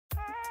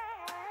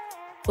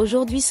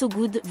Aujourd'hui So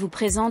Good vous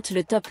présente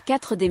le top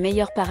 4 des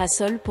meilleurs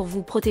parasols pour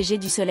vous protéger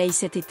du soleil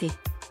cet été.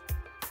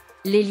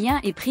 Les liens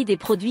et prix des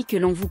produits que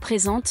l'on vous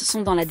présente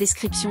sont dans la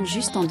description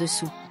juste en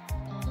dessous.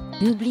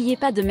 N'oubliez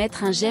pas de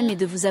mettre un j'aime et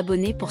de vous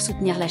abonner pour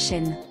soutenir la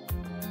chaîne.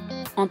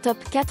 En top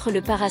 4,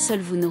 le Parasol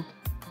VOUNOT.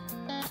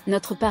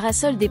 Notre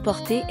parasol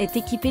déporté est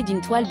équipé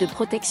d'une toile de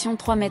protection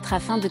 3 mètres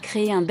afin de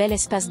créer un bel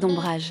espace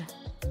d'ombrage.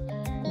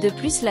 De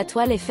plus, la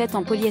toile est faite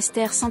en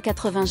polyester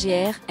 180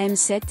 GR,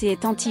 M7 et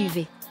est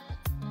anti-UV.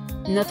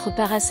 Notre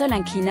parasol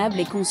inclinable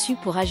est conçu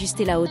pour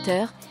ajuster la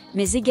hauteur,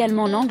 mais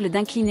également l'angle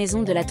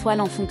d'inclinaison de la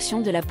toile en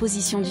fonction de la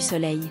position du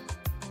soleil.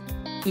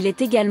 Il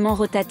est également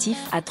rotatif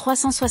à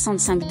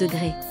 365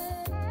 degrés.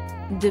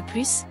 De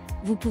plus,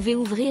 vous pouvez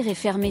ouvrir et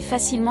fermer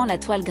facilement la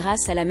toile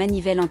grâce à la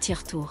manivelle en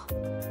tire-tour.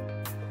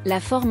 La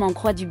forme en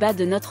croix du bas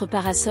de notre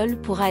parasol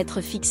pourra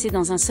être fixée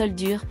dans un sol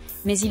dur,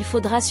 mais il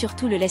faudra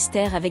surtout le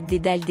lester avec des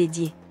dalles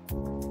dédiées.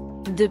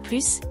 De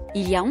plus,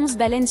 il y a 11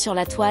 baleines sur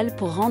la toile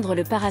pour rendre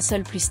le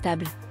parasol plus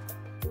stable.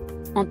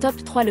 En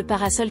top 3, le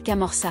Parasol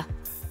CAMORSA.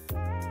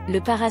 Le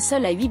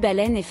parasol à 8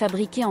 baleines est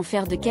fabriqué en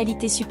fer de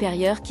qualité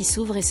supérieure qui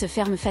s'ouvre et se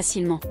ferme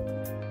facilement.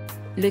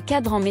 Le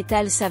cadre en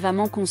métal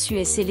savamment conçu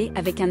est scellé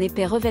avec un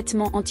épais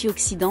revêtement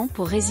antioxydant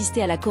pour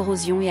résister à la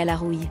corrosion et à la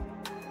rouille.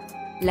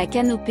 La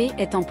canopée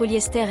est en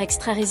polyester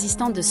extra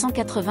résistant de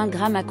 180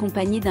 grammes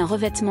accompagné d'un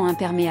revêtement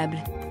imperméable.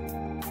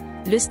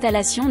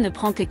 L'installation ne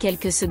prend que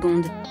quelques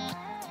secondes.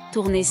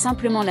 Tournez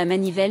simplement la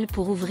manivelle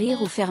pour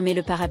ouvrir ou fermer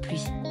le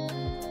parapluie.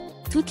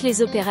 Toutes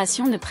les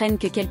opérations ne prennent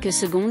que quelques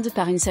secondes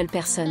par une seule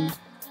personne.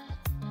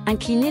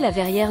 Inclinez la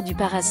verrière du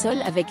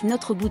parasol avec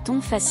notre bouton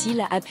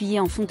facile à appuyer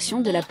en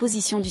fonction de la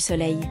position du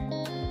soleil.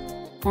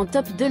 En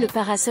top 2, le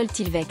Parasol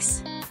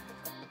TILLVEX.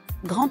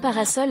 Grand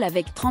parasol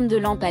avec 32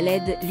 lampes à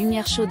LED,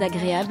 lumière chaude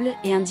agréable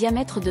et un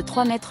diamètre de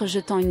 3 mètres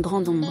jetant une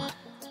grande ombre.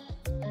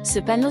 Ce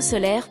panneau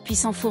solaire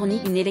puissant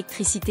fournit une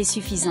électricité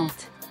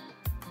suffisante.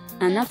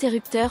 Un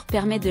interrupteur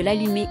permet de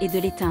l'allumer et de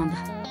l'éteindre.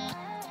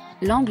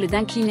 L'angle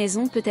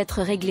d'inclinaison peut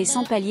être réglé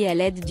sans palier à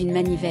l'aide d'une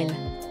manivelle.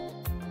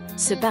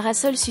 Ce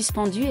parasol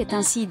suspendu est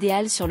ainsi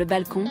idéal sur le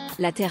balcon,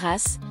 la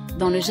terrasse,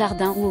 dans le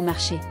jardin ou au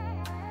marché.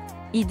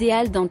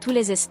 Idéal dans tous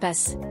les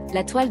espaces,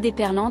 la toile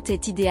déperlante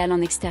est idéale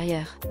en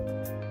extérieur.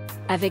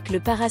 Avec le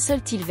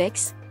Parasol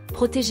TILLVEX,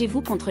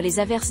 protégez-vous contre les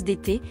averses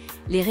d'été,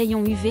 les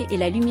rayons UV et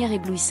la lumière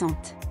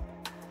éblouissante.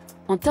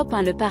 En top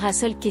 1, le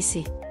Parasol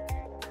KESSER.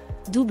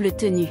 Double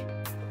tenue.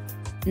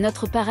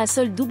 Notre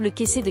parasol double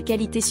caissé de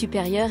qualité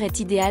supérieure est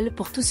idéal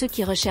pour tous ceux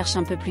qui recherchent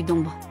un peu plus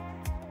d'ombre.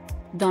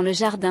 Dans le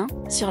jardin,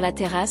 sur la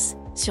terrasse,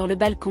 sur le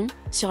balcon,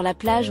 sur la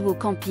plage ou au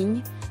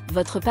camping,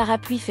 votre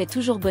parapluie fait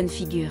toujours bonne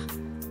figure.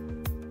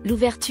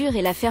 L'ouverture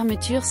et la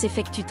fermeture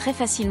s'effectuent très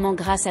facilement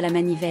grâce à la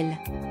manivelle.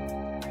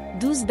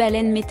 12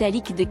 baleines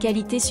métalliques de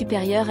qualité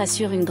supérieure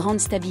assurent une grande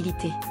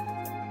stabilité.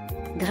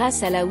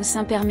 Grâce à la housse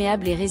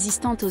imperméable et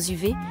résistante aux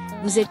UV,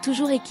 vous êtes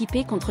toujours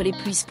équipé contre les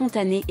pluies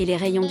spontanées et les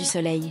rayons du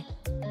soleil.